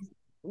imagine it was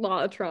a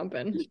lot of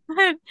trumping.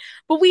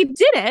 But we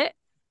did it,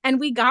 and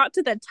we got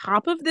to the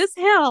top of this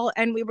hill,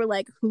 and we were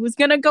like, who's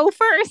gonna go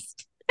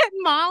first? And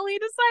Molly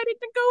decided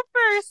to go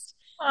first.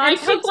 I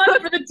took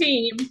one for the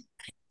team.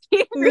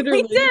 She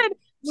really Literally. did.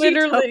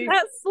 Literally. She took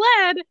that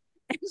sled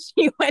and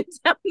she went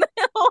down the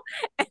hill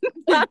and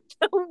got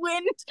the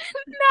wind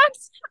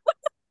knocked.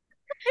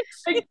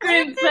 I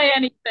couldn't say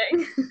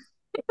anything.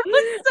 It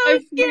was so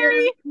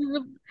scary.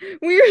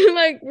 We were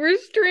like, we're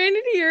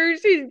stranded here.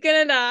 She's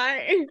gonna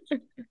die.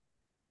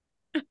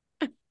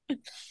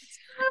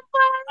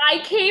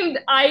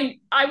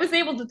 I was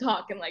able to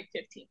talk in like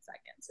 15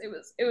 seconds.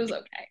 It was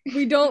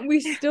okay. We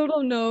still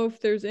don't know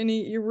if there's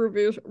any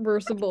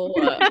irreversible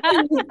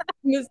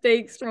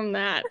mistakes from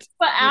that.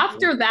 But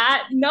after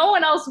that, no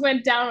one else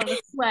went down on a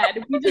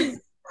sled. We just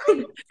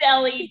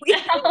belly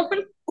down.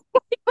 We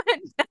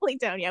went belly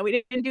down. Yeah,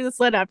 we didn't do the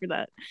sled after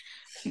that.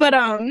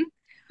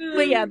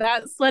 But yeah,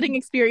 that sledding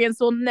experience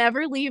will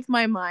never leave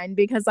my mind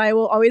because I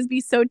will always be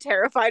so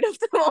terrified of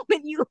the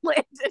moment you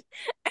landed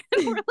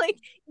and we're like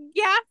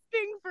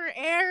gasping for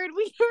air and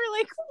we were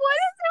like, what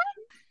is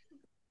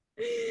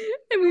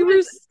that? And we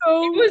were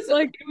so it was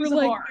like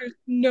there's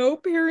no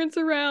parents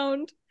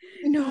around.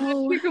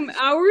 No. It took them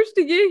hours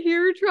to get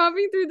here,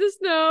 tromping through the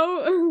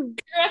snow. You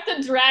have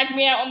to drag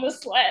me out on the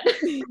sled.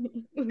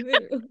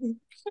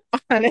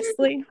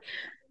 Honestly.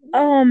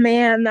 Oh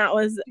man, that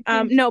was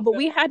no, but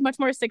we had much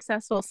more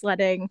successful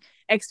sledding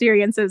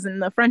experiences in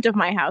the front of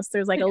my house.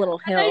 There's like a little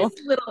hill.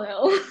 Nice little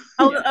hill.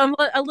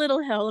 A little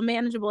hill, a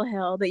manageable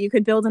hill that you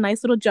could build a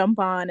nice little jump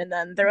on, and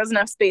then there was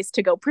enough space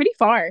to go pretty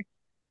far.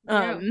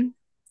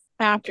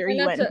 After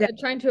you went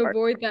trying to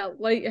avoid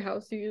that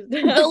lighthouse you used.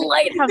 the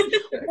lighthouse.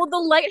 Well, the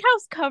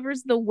lighthouse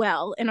covers the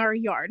well in our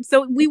yard,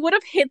 so we would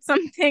have hit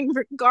something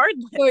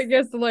regardless. So I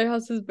guess the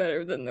lighthouse is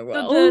better than the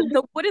well.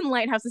 The wooden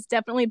lighthouse is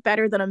definitely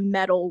better than a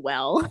metal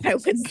well, I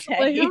would say.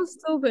 The lighthouse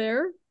still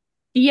there?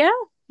 Yeah,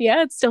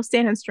 it's still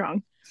standing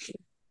strong.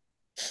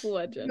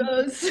 Legend.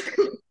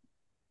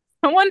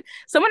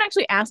 Someone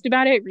actually asked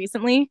about it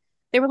recently.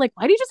 They were like,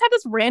 why do you just have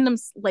this random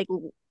like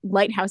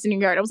lighthouse in your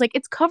yard? I was like,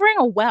 it's covering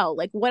a well.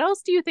 Like, what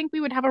else do you think we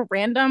would have a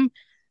random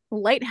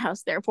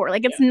lighthouse there for?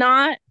 Like, it's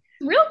not.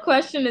 The real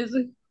question is,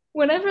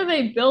 whenever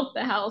they built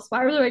the house,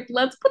 why were they like,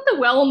 let's put the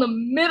well in the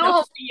middle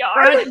of the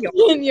yard? Front yard.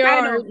 I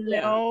Yard, don't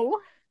yeah. know.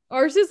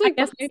 Ours is like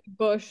I guess- behind a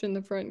bush in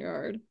the front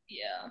yard.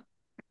 Yeah.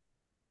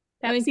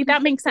 I mean, See,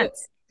 that makes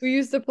sense. We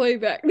used to play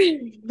back there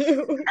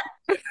too.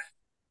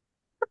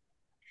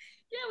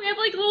 Yeah, we had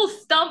like little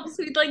stumps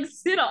we'd like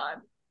sit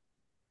on.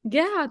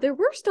 Yeah, there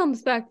were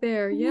stumps back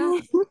there. Yeah.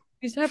 We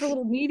used to have our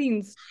little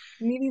meetings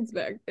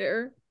back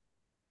there.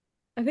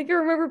 I think I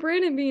remember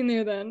Brandon being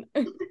there then.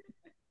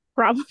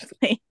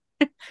 Probably.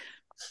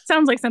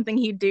 Sounds like something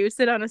he'd do.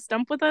 Sit on a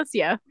stump with us.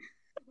 Yeah.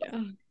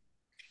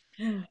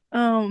 Yeah.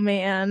 Oh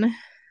man.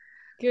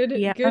 Good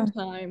Yeah.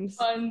 times.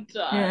 Fun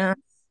times. Yeah.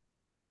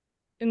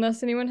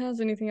 Unless anyone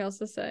has anything else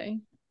to say,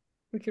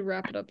 we could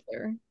wrap it up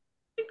there.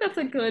 I think that's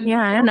a good.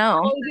 Yeah, I don't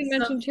know. Oh, you didn't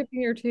mention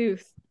chipping your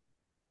tooth.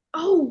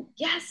 Oh,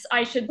 yes,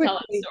 I should tell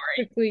that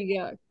story.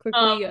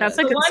 Quickly. That's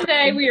So a good one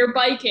day story. we were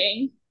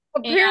biking.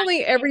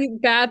 Apparently, every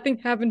bad thing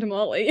happened to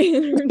Molly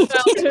in her It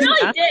childhood.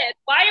 really did.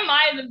 Why am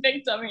I the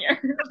victim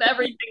here of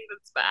everything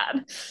that's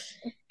bad?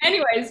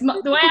 Anyways,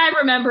 the way I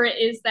remember it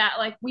is that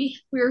like we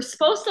were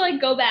supposed to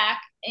like go back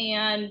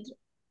and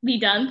be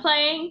done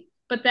playing,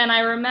 but then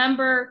I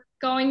remember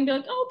going to be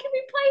like, oh, can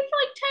we play for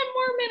like 10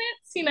 more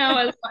minutes? You know,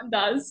 as one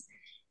does.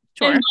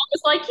 Sure. And Mom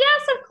was like,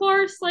 yes, of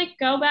course, like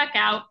go back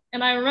out.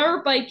 And I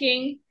remember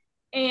biking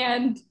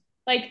and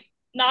like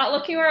not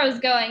looking where I was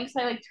going.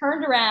 So I like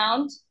turned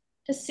around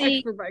to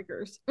see. For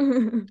bikers.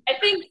 I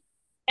think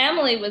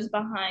Emily was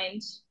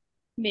behind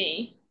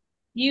me.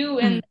 You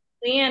and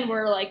Leeanne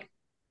were like,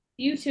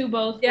 you two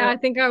both. Yeah, were. I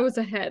think I was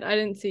ahead. I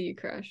didn't see you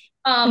crash.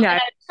 Yeah. And I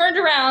turned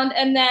around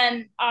and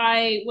then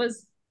I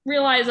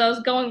realized I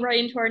was going right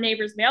into our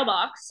neighbor's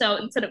mailbox. So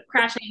instead of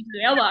crashing into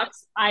the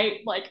mailbox, I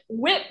like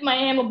whipped my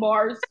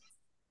handlebars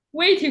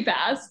way too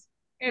fast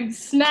and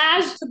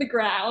smashed to the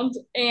ground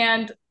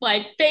and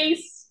like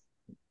face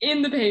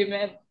in the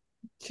pavement.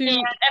 And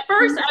at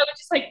first I was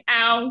just like,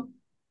 ow,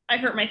 I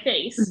hurt my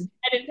face.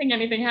 I didn't think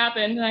anything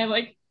happened. And I don't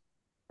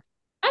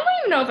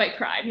even know if I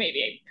cried.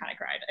 Maybe I kind of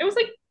cried. It was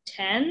like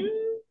 10.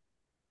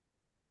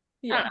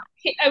 Yeah. I don't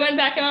know. I went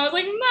back and I was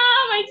like, Mom,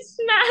 I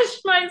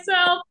smashed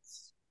myself.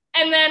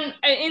 And then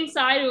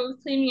inside it was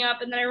cleaning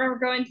up. And then I remember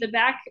going to the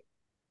back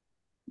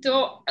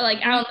door, like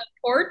out on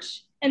the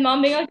porch, and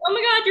Mom being like, oh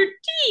my God, your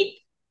teeth.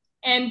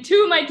 And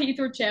 2 of my teeth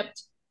were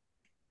chipped.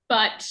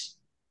 But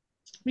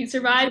we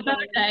survived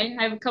another day.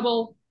 I have a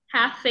couple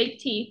half fake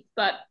teeth,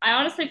 but I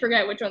honestly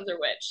forget which ones are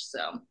which.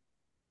 So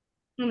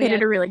they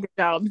did a really good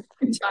job.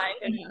 It's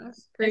fine. Yeah,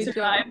 great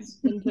job,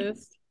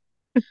 dentist.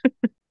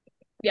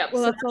 Yep.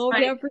 Well, that's all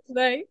we have for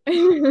today.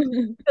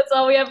 That's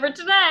all we have for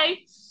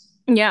today.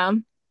 Yeah.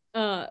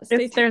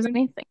 If there's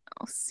anything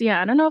else.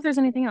 Yeah, I don't know if there's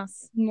anything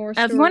else. More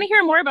if you want to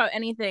hear more about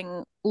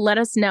anything, let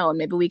us know, and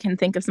maybe we can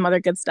think of some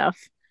other good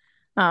stuff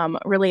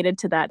related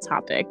to that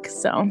topic.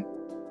 So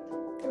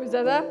it was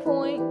at that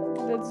point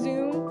that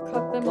Zoom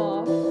cut them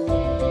off.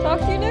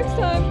 Talk to you next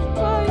time.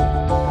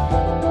 Bye.